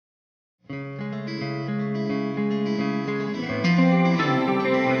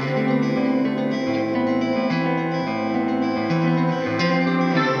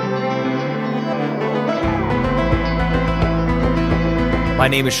My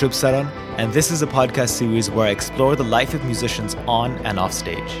name is Shubh Saran, and this is a podcast series where I explore the life of musicians on and off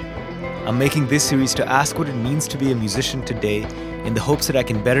stage. I'm making this series to ask what it means to be a musician today in the hopes that I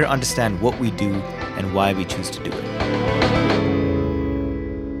can better understand what we do and why we choose to do it.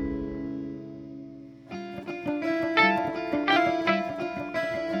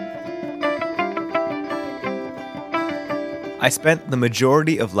 I spent the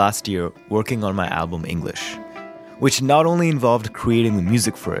majority of last year working on my album English, which not only involved creating the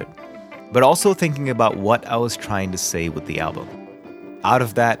music for it, but also thinking about what I was trying to say with the album. Out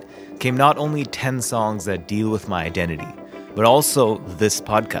of that came not only 10 songs that deal with my identity, but also this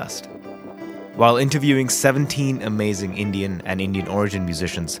podcast. While interviewing 17 amazing Indian and Indian origin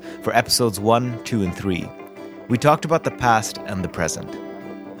musicians for episodes 1, 2, and 3, we talked about the past and the present,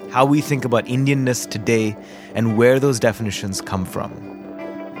 how we think about Indianness today, and where those definitions come from.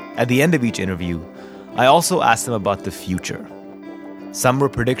 At the end of each interview, I also asked them about the future. Some were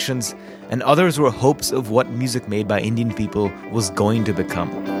predictions, and others were hopes of what music made by Indian people was going to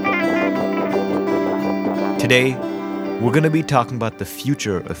become. Today, we're going to be talking about the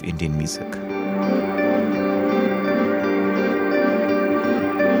future of Indian music.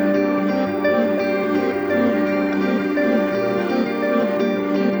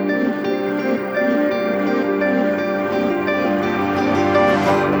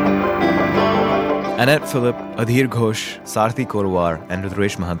 Annette Philip, Adhir Ghosh, Sarthi Korwar, and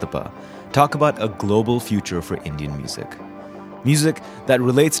Rudresh Mahantapa talk about a global future for Indian music. Music that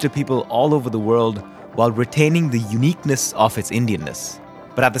relates to people all over the world while retaining the uniqueness of its Indianness,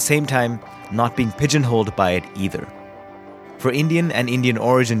 but at the same time not being pigeonholed by it either. For Indian and Indian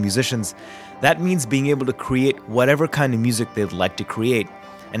origin musicians, that means being able to create whatever kind of music they'd like to create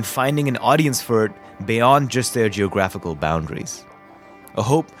and finding an audience for it beyond just their geographical boundaries. A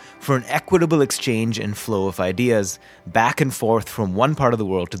hope for an equitable exchange and flow of ideas back and forth from one part of the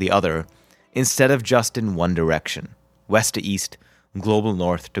world to the other, instead of just in one direction, west to east, global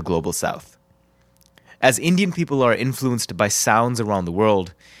north to global south. As Indian people are influenced by sounds around the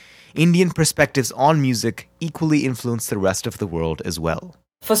world, Indian perspectives on music equally influence the rest of the world as well.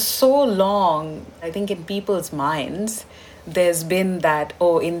 For so long, I think in people's minds, there's been that,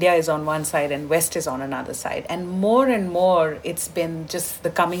 India is on one side and West is on another side. And more, it's been just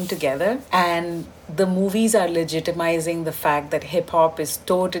the coming together. And the movies are legitimizing the fact that hip-hop is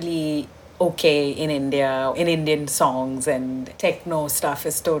totally okay in India, in Indian songs, and techno stuff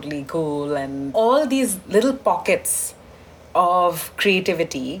is totally cool. And all these little pockets of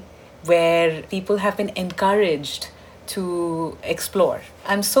creativity where people have been encouraged to explore.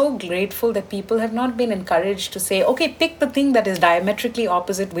 I'm so grateful that people have not been encouraged to say, okay, pick the thing that is diametrically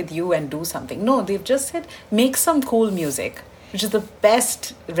opposite with you and do something. No, they've just said, make some cool music, which is the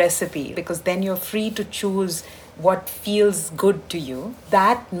best recipe, because then you're free to choose what feels good to you.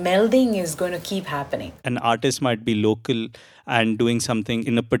 That melding is going to keep happening. An artist might be local and doing something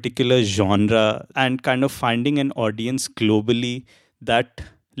in a particular genre and kind of finding an audience globally that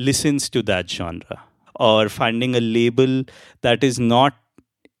listens to that genre. Or finding a label that is not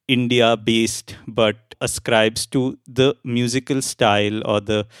India-based but ascribes to the musical style or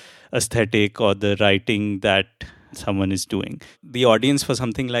the aesthetic or the writing that someone is doing. The audience for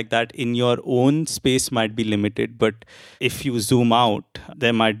something like that in your own space might be limited, but if you zoom out,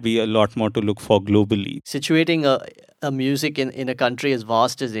 there might be a lot more to look for globally. Situating a music in a country as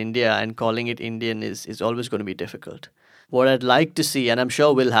vast as India and calling it Indian is always going to be difficult. What I'd like to see, and I'm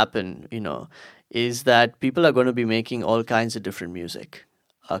sure will happen, is that people are going to be making all kinds of different music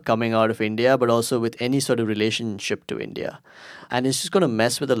coming out of India, but also with any sort of relationship to India. And it's just going to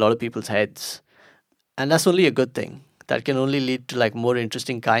mess with a lot of people's heads. And that's only a good thing. That can only lead to more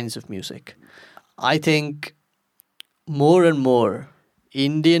interesting kinds of music. I think more and more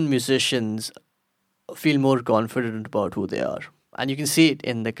Indian musicians feel more confident about who they are. And you can see it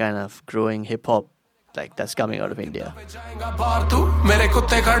in the kind of growing hip-hop that's coming out of India.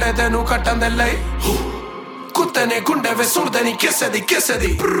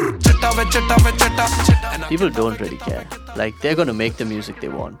 People don't really care. They're going to make the music they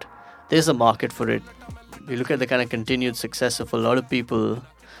want. There's a market for it. You look at the kind of continued success of a lot of people.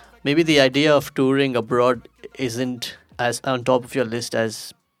 Maybe the idea of touring abroad isn't as on top of your list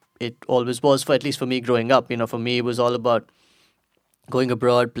as it always was, at least for me growing up. For me, it was all about going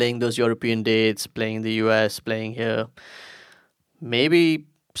abroad, playing those European dates, playing in the US, playing here. Maybe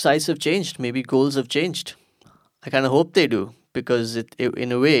sides have changed. Maybe goals have changed. I kind of hope they do, because it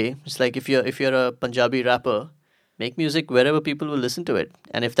in a way, it's like if you're a Punjabi rapper, make music wherever people will listen to it.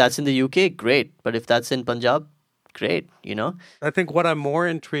 And if that's in the UK, great. But if that's in Punjab, great, I think what I'm more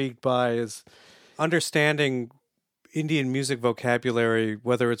intrigued by is understanding Indian music vocabulary,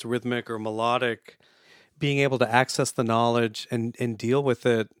 whether it's rhythmic or melodic, being able to access the knowledge and deal with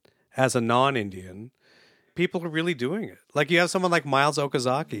it as a non-Indian, people are really doing it. Like you have someone like Miles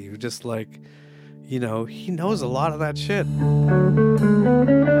Okazaki who just like, he knows a lot of that shit.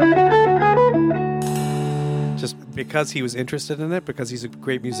 Just because he was interested in it, because he's a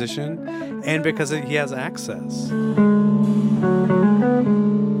great musician, and because he has access.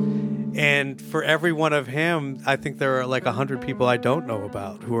 And for every one of him, I think there are like 100 people I don't know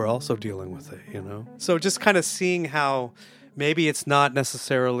about who are also dealing with it, So just kind of seeing how maybe it's not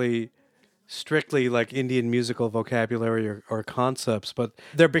necessarily strictly like Indian musical vocabulary or concepts, but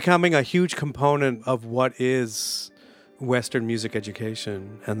they're becoming a huge component of what is Western music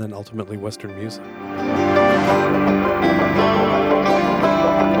education and then ultimately Western music.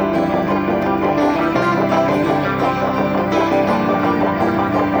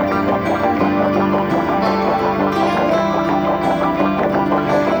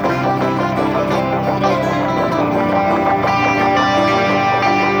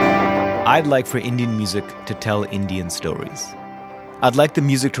 I'd like for Indian music to tell Indian stories. I'd like the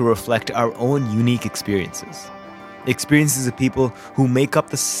music to reflect our own unique experiences. Experiences of people who make up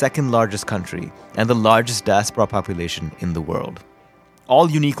the second largest country and the largest diaspora population in the world.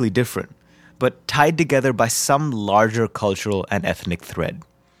 All uniquely different, but tied together by some larger cultural and ethnic thread.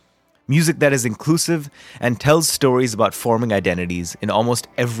 Music that is inclusive and tells stories about forming identities in almost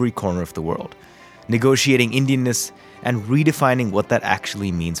every corner of the world, negotiating Indianness and redefining what that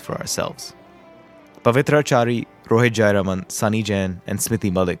actually means for ourselves. Pavitra Chari, Rohit Jairaman, Sunny Jain, and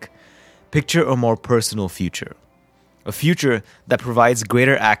Smiti Malik picture a more personal future. A future that provides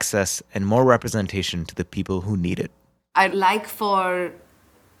greater access and more representation to the people who need it. I'd like for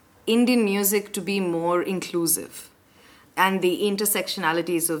Indian music to be more inclusive and the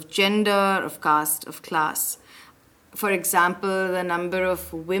intersectionalities of gender, of caste, of class. For example, the number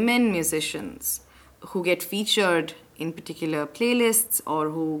of women musicians who get featured in particular playlists or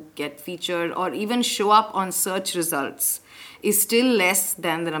who get featured or even show up on search results is still less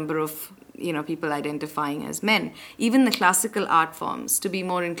than the number of people identifying as men. Even the classical art forms to be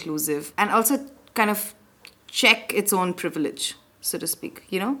more inclusive and also kind of check its own privilege, so to speak.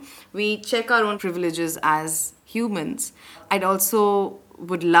 We check our own privileges as humans. I'd also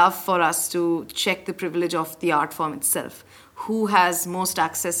would love for us to check the privilege of the art form itself. Who has most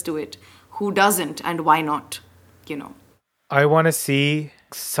access to it? Who doesn't, and why not? I want to see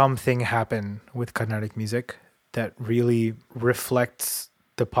something happen with Carnatic music that really reflects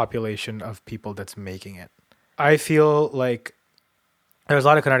the population of people that's making it. I feel like there's a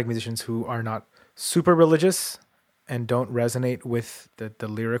lot of Carnatic musicians who are not super religious and don't resonate with the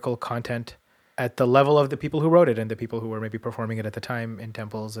lyrical content at the level of the people who wrote it and the people who were maybe performing it at the time in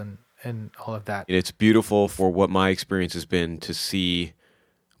temples and all of that. It's beautiful for what my experience has been to see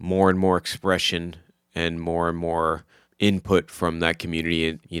more and more expression and more input from that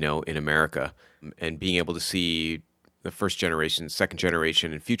community in America, and being able to see the first generation, second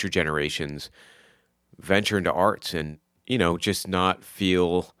generation, and future generations venture into arts and, just not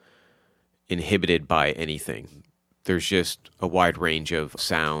feel inhibited by anything. There's just a wide range of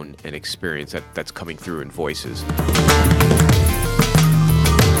sound and experience that's coming through in voices.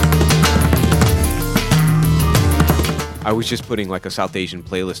 I was just putting like a South Asian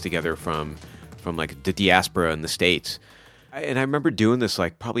playlist together from like the diaspora in the States. And I remember doing this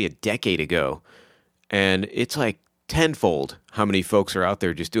like probably a decade ago. And it's like tenfold how many folks are out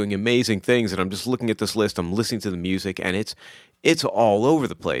there just doing amazing things. And I'm just looking at this list, I'm listening to the music, and it's all over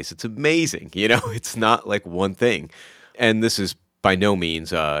the place. It's amazing. It's not like one thing. And this is by no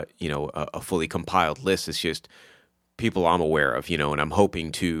means, a fully compiled list. It's just people I'm aware of, and I'm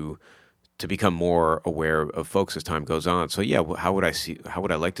hoping to become more aware of folks as time goes on. So yeah, how would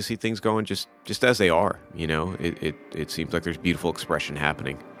I like to see things going just as they are? It seems like there's beautiful expression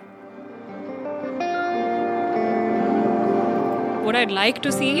happening. What I'd like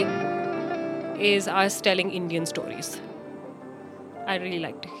to see is us telling Indian stories. I really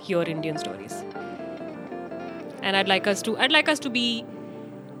like to hear Indian stories. And I'd like us to be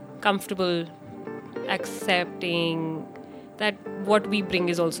comfortable accepting that what we bring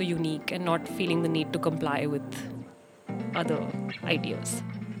is also unique and not feeling the need to comply with other ideas.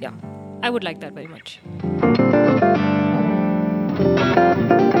 Yeah, I would like that very much.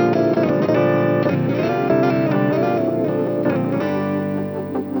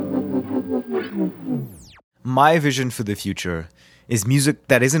 My vision for the future is music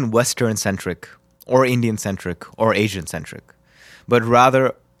that isn't Western-centric or Indian-centric or Asian-centric, but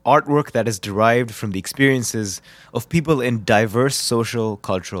rather artwork that is derived from the experiences of people in diverse social,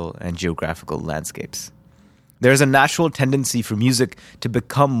 cultural, and geographical landscapes. There's a natural tendency for music to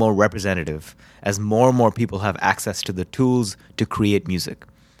become more representative as more and more people have access to the tools to create music,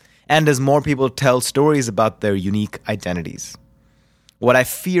 and as more people tell stories about their unique identities. What I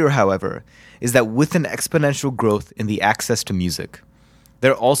fear, however, is that with an exponential growth in the access to music,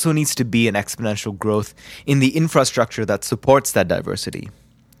 there also needs to be an exponential growth in the infrastructure that supports that diversity.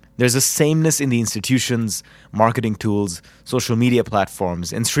 There's a sameness in the institutions, marketing tools, social media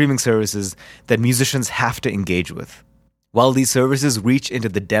platforms, and streaming services that musicians have to engage with. While these services reach into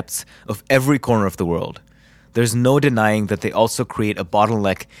the depths of every corner of the world, there's no denying that they also create a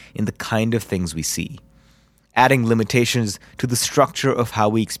bottleneck in the kind of things we see, adding limitations to the structure of how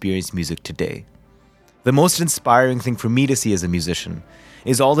we experience music today. The most inspiring thing for me to see as a musician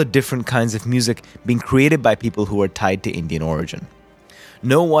is all the different kinds of music being created by people who are tied to Indian origin.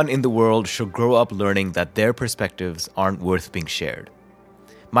 No one in the world should grow up learning that their perspectives aren't worth being shared.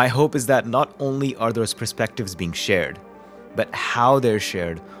 My hope is that not only are those perspectives being shared, but how they're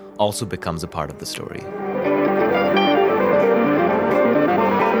shared also becomes a part of the story.